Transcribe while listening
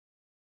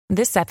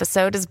This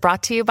episode is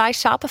brought to you by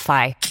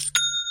Shopify.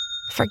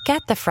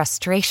 Forget the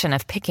frustration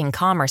of picking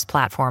commerce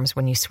platforms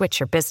when you switch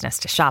your business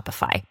to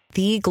Shopify,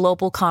 the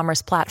global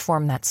commerce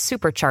platform that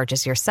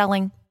supercharges your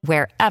selling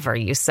wherever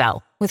you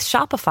sell. With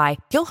Shopify,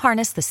 you'll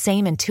harness the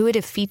same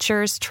intuitive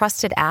features,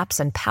 trusted apps,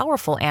 and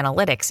powerful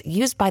analytics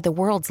used by the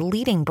world's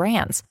leading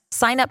brands.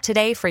 Sign up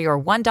today for your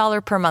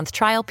 $1 per month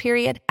trial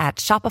period at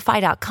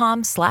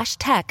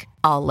shopify.com/tech,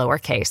 all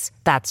lowercase.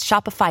 That's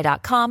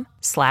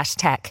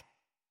shopify.com/tech.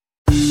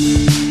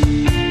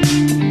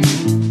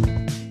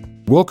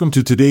 Welcome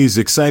to today's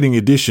exciting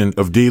edition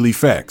of Daily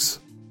Facts.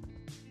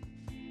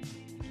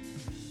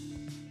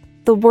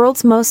 The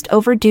world's most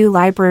overdue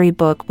library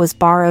book was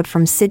borrowed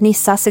from Sidney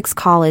Sussex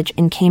College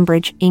in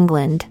Cambridge,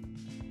 England.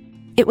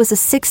 It was a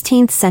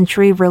 16th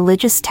century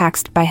religious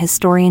text by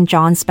historian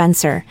John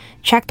Spencer,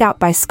 checked out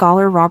by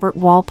scholar Robert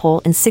Walpole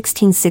in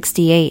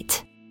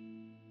 1668.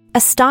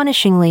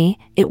 Astonishingly,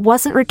 it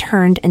wasn't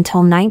returned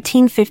until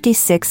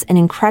 1956, an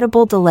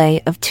incredible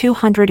delay of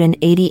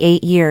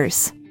 288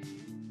 years.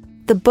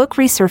 The book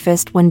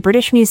resurfaced when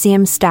British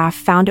Museum staff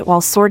found it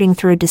while sorting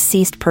through a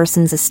deceased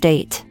person's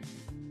estate.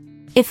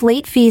 If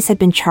late fees had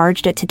been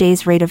charged at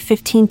today's rate of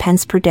 15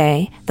 pence per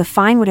day, the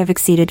fine would have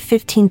exceeded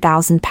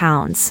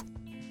 £15,000.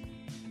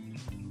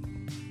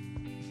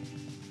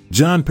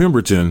 John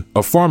Pemberton,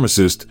 a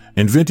pharmacist,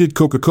 invented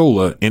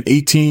Coca-Cola in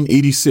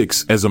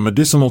 1886 as a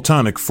medicinal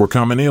tonic for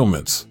common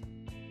ailments.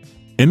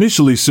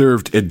 Initially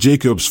served at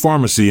Jacob's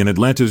Pharmacy in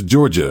Atlanta,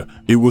 Georgia,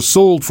 it was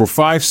sold for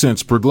 5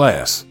 cents per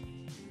glass.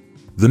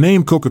 The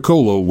name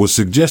Coca-Cola was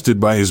suggested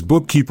by his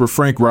bookkeeper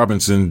Frank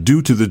Robinson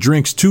due to the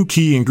drink's two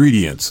key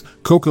ingredients,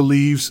 coca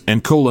leaves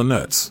and cola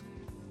nuts.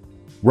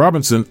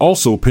 Robinson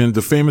also penned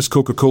the famous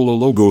Coca-Cola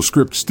logo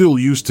script still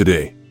used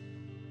today.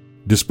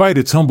 Despite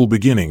its humble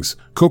beginnings,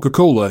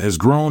 Coca-Cola has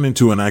grown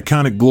into an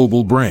iconic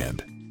global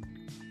brand.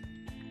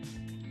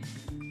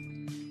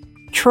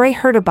 Troy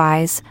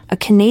Hurtubise, a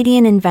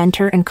Canadian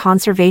inventor and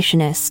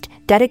conservationist,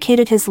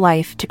 dedicated his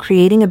life to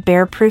creating a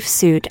bear-proof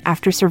suit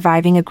after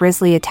surviving a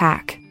grizzly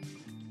attack.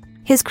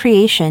 His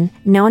creation,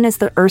 known as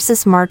the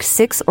Ursus Mark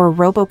VI or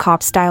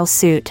RoboCop-style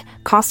suit,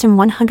 cost him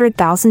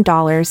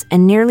 $100,000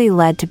 and nearly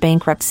led to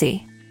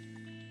bankruptcy.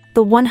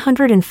 The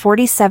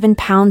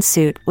 147-pound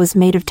suit was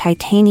made of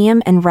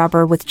titanium and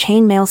rubber with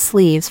chainmail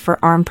sleeves for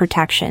arm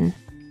protection.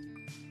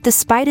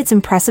 Despite its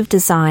impressive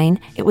design,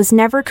 it was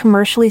never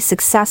commercially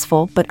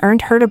successful but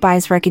earned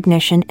Hurtubise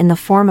recognition in the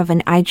form of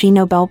an Ig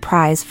Nobel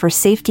Prize for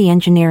Safety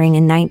Engineering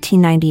in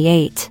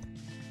 1998.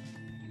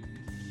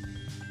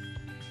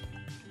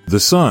 The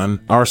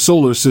Sun, our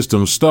solar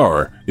system's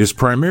star, is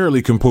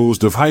primarily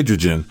composed of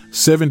hydrogen,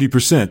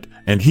 70%,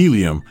 and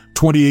helium,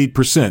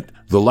 28%,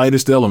 the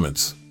lightest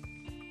elements.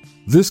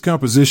 This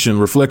composition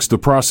reflects the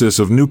process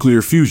of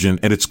nuclear fusion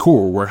at its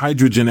core, where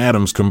hydrogen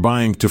atoms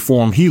combine to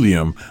form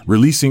helium,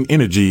 releasing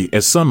energy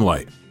as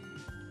sunlight.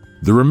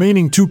 The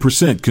remaining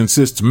 2%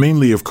 consists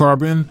mainly of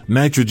carbon,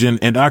 nitrogen,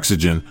 and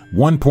oxygen,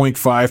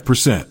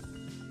 1.5%.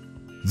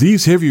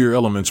 These heavier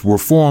elements were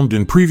formed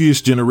in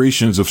previous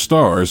generations of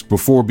stars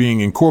before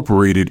being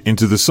incorporated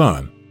into the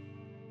Sun.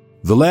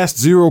 The last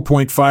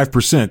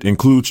 0.5%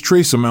 includes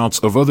trace amounts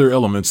of other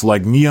elements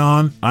like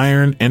neon,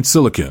 iron, and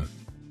silicon.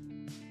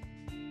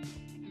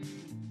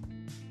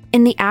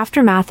 In the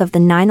aftermath of the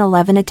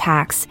 9/11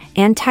 attacks,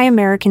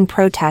 anti-American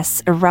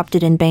protests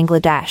erupted in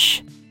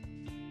Bangladesh.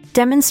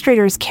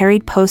 Demonstrators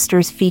carried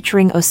posters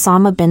featuring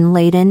Osama bin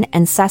Laden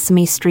and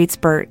Sesame Street's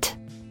Bert.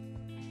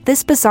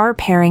 This bizarre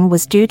pairing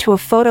was due to a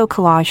photo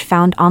collage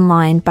found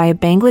online by a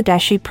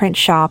Bangladeshi print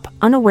shop,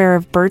 unaware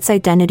of Bert's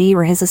identity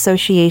or his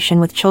association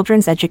with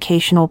children's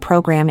educational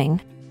programming.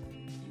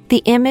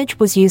 The image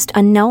was used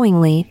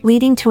unknowingly,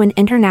 leading to an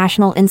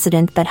international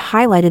incident that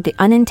highlighted the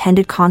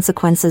unintended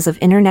consequences of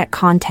internet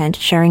content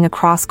sharing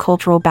across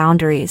cultural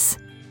boundaries.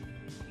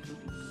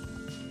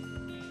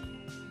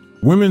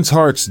 Women's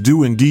hearts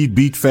do indeed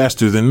beat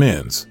faster than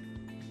men's.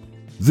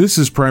 This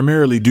is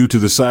primarily due to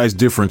the size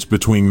difference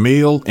between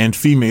male and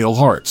female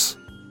hearts.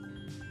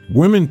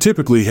 Women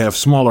typically have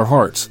smaller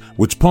hearts,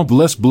 which pump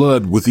less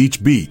blood with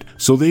each beat,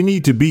 so they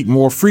need to beat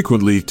more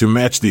frequently to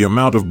match the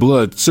amount of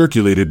blood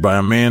circulated by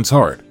a man's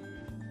heart.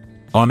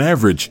 On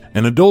average,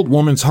 an adult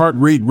woman's heart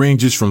rate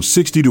ranges from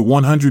 60 to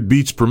 100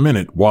 beats per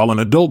minute, while an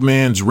adult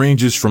man's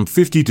ranges from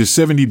 50 to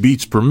 70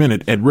 beats per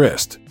minute at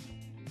rest.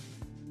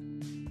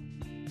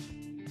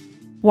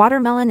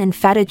 Watermelon and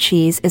feta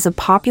cheese is a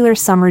popular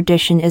summer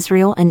dish in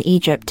Israel and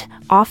Egypt,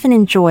 often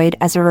enjoyed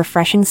as a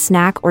refreshing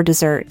snack or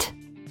dessert.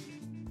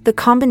 The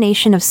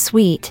combination of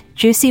sweet,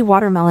 juicy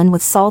watermelon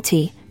with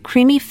salty,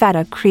 creamy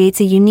feta creates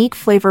a unique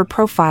flavor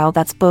profile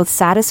that's both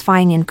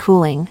satisfying and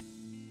cooling.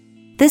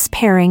 This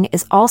pairing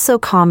is also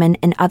common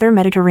in other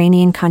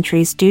Mediterranean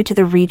countries due to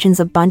the region's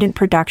abundant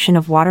production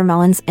of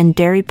watermelons and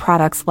dairy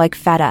products like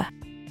feta.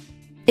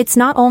 It's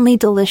not only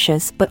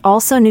delicious but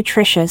also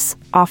nutritious,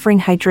 offering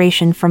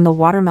hydration from the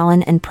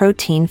watermelon and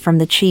protein from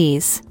the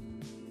cheese.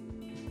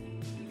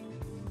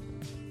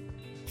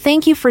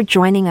 Thank you for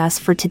joining us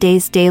for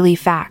today's Daily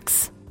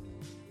Facts.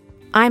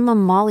 I'm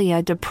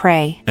Amalia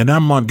Dupre. And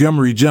I'm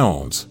Montgomery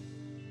Jones.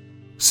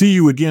 See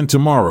you again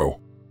tomorrow.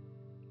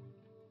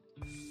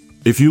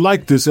 If you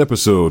liked this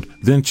episode,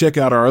 then check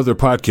out our other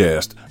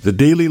podcast, the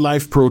Daily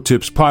Life Pro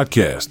Tips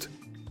Podcast.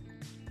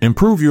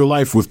 Improve your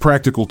life with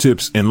practical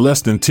tips in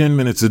less than 10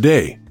 minutes a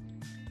day.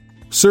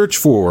 Search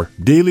for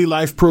Daily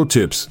Life Pro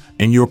Tips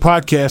in your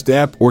podcast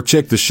app or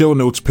check the show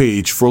notes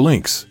page for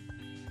links.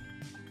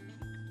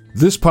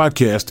 This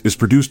podcast is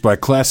produced by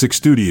Classic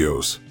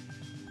Studios.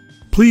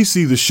 Please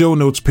see the show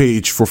notes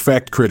page for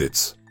fact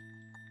credits.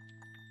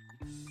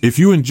 If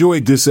you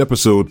enjoyed this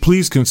episode,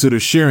 please consider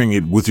sharing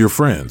it with your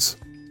friends.